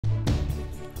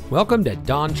Welcome to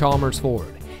Don Chalmers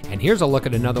Ford, and here's a look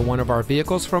at another one of our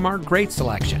vehicles from our great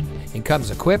selection. It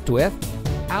comes equipped with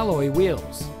alloy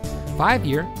wheels,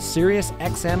 5-year Sirius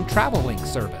XM travel link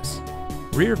service,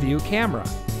 rear view camera,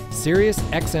 Sirius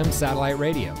XM satellite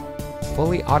radio,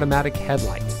 fully automatic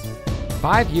headlights,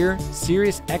 5-year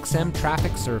Sirius XM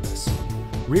traffic service,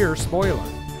 rear spoiler,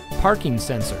 parking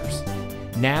sensors,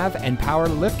 nav and power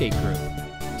liftgate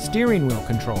group, steering wheel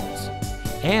controls,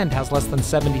 and has less than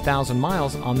 70,000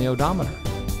 miles on the odometer.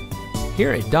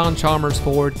 Here at Don Chalmers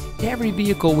Ford, every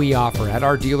vehicle we offer at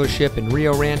our dealership in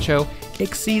Rio Rancho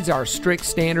exceeds our strict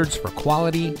standards for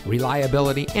quality,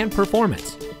 reliability, and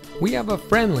performance. We have a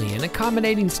friendly and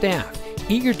accommodating staff,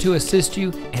 eager to assist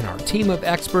you, and our team of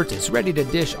experts is ready to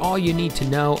dish all you need to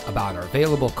know about our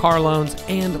available car loans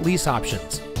and lease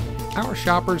options. Our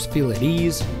shoppers feel at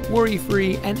ease,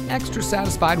 worry-free, and extra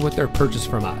satisfied with their purchase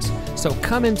from us. So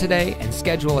come in today and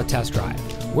schedule a test drive.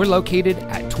 We're located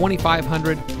at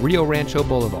 2500 Rio Rancho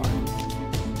Boulevard.